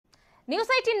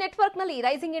News18 ನೆಟ್ವರ್ಕ್ನಲ್ಲಿ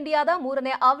rising ಇಂಡಿಯಾದ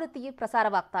 3ನೇ ಆವೃತ್ತಿ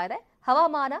ಪ್ರಸಾರವಾಗ್ತಾ ಇದೆ.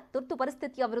 ಹವಾಮಾನ ತುರ್ತು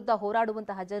ಪರಿಸ್ಥಿತಿಯ ವಿರುದ್ಧ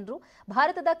ಹೋರಾಡುವಂತಹ ಜನರು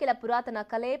ಭಾರತದ ಕೆಲ ಪುರಾತನ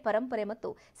ಕಲೆ, ಪರಂಪರೆ ಮತ್ತು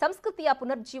ಸಂಸ್ಕೃತಿಯ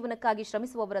ಪುನರ್ಜೀವನಕ್ಕಾಗಿ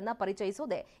ಶ್ರಮಿಸುವವರನ್ನ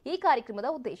ಪರಿಚಯಿಸುವುದೇ ಈ ಕಾರ್ಯಕ್ರಮದ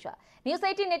ಉದ್ದೇಶ.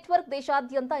 News18 ನೆಟ್ವರ್ಕ್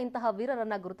ದೇಶಾದ್ಯಂತ ಇಂತಹ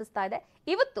ವೀರರನ್ನ ಗುರುತಿಸ್ತಾ ಇದೆ.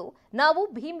 ಇವತ್ತು ನಾವು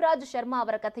ಭೀಮರಾಜ್ ಶರ್ಮಾ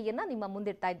ಅವರ ಕಥೆಯನ್ನ ನಿಮ್ಮ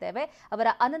ಮುಂದಿಡ್ತಾ ಇದ್ದೇವೆ. ಅವರ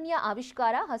ಅನನ್ಯ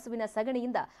ಆವಿಷ್ಕಾರ ಹಸುವಿನ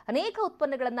ಸಗಣಿಯಿಂದ ಅನೇಕ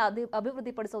ಉತ್ಪನ್ನಗಳನ್ನು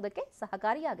ಅಭಿವೃದ್ಧಿಪಡಿಸುವುದಕ್ಕೆ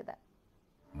ಸಹಕಾರಿಯಾಗಿದೆ.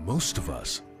 Most of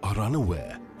us are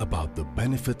unaware about the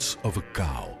benefits of a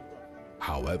cow.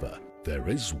 However, there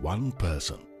is one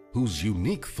person whose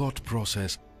unique thought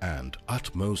process and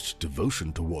utmost devotion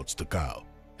towards the cow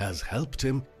has helped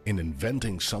him in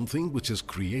inventing something which has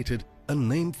created a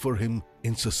name for him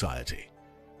in society.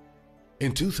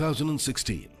 In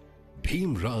 2016,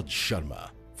 Bhimraj Sharma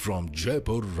from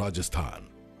Jaipur, Rajasthan,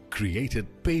 created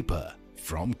paper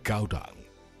from cow dung.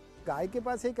 गाय के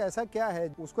पास एक ऐसा क्या है,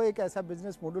 उसको एक ऐसा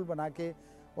business model बना के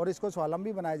और इसको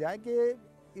स्वावलंबी बनाया जाए कि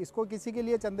इसको किसी के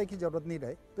लिए चंदे की जरूरत नहीं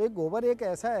रहे. तो एक गोबर एक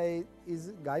ऐसा है इस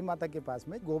गाय माता के पास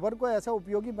में, गोबर को ऐसा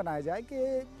उपयोगी बनाया जाए कि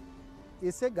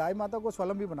इससे गाय माता को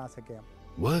स्वावलंबी बना सके हम.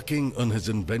 Working on his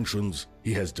inventions,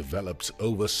 he has developed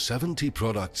over 70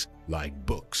 products like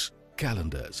books,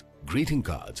 calendars, greeting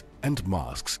cards and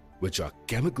masks which are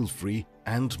chemical free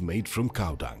and made from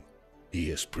cow dung. He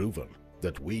has proven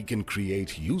that we can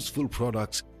create useful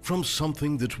products from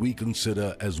something that we consider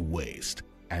as waste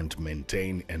and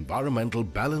maintain environmental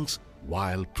balance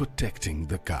while protecting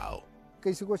the cow.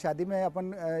 किसी को शादी में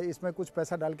अपन इसमें कुछ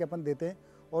पैसा डाल के अपन देते हैं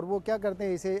और वो क्या करते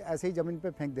हैं, इसे ऐसे ही ज़मीन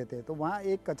पे फेंक देते हैं, तो वहाँ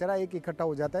एक कचरा एक इकट्ठा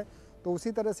हो जाता है. तो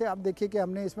उसी तरह से आप देखिए कि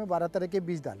हमने इसमें 12 तरह के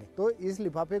बीज डाले. तो इस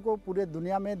लिफाफे को पूरे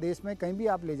दुनिया में, देश में कहीं भी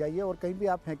आप ले जाइए और कहीं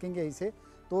भी आप फेंकेंगे इसे,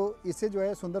 तो इससे जो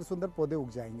है सुंदर सुंदर पौधे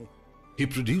उग जाएंगे. He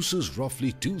produces roughly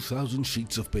 2,000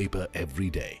 sheets of paper every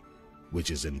day, which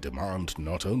is in demand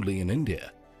not only in India,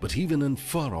 but even in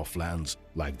far-off lands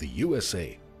like the USA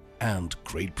and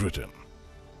Great Britain.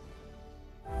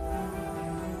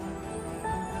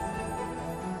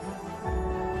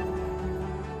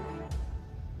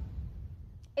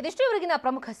 ಇದಿಷ್ಟು ಇವರಿಗಿನ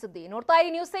ಪ್ರಮುಖ ಸುದ್ದಿ. ನೋಡ್ತಾ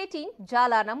ಇರಿ ನ್ಯೂಸ್ 18,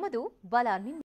 ಜಾಲ ನಮ್ಮದು, ಬಲ ನಿಮ್ಮದು.